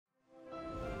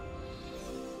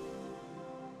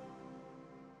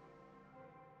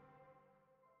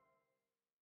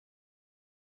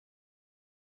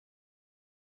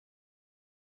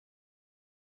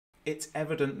it's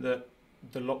evident that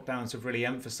the lockdowns have really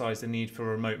emphasised the need for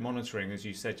remote monitoring, as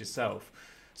you said yourself.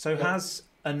 So Yep. has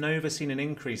Anova seen an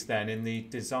increase then in the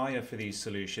desire for these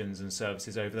solutions and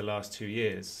services over the last 2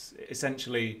 years?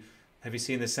 Essentially, have you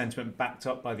seen the sentiment backed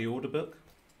up by the order book?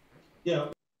 Yeah.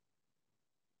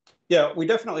 Yeah, we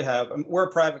definitely have. We're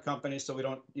a private company, so we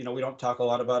don't talk a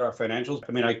lot about our financials.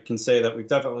 I mean, I can say that we've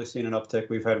definitely seen an uptick.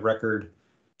 We've had record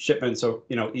shipments, so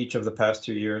each of the past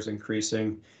 2 years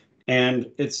increasing, and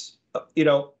it's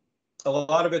a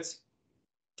lot of it's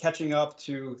catching up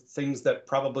to things that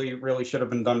probably really should have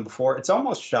been done before. It's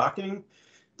almost shocking,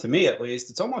 to me at least.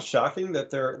 It's almost shocking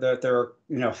that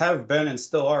there have been and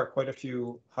still are quite a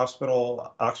few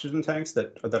hospital oxygen tanks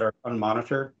that are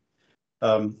unmonitored.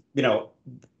 You know,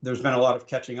 there's been a lot of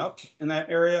catching up in that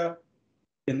area.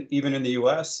 Even in the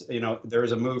U.S., there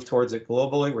is a move towards it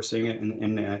globally. We're seeing it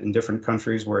in different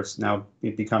countries where it's now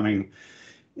becoming,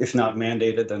 if not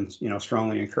mandated, then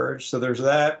strongly encouraged. So there's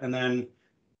that, and then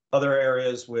other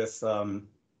areas with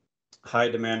high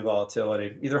demand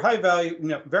volatility, either high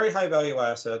value, very high value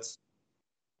assets,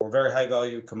 or very high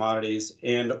value commodities,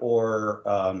 and or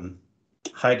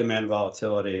high demand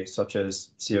volatility, such as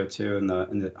CO2 in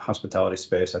the hospitality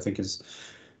space, I think is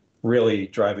really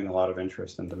driving a lot of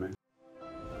interest and demand.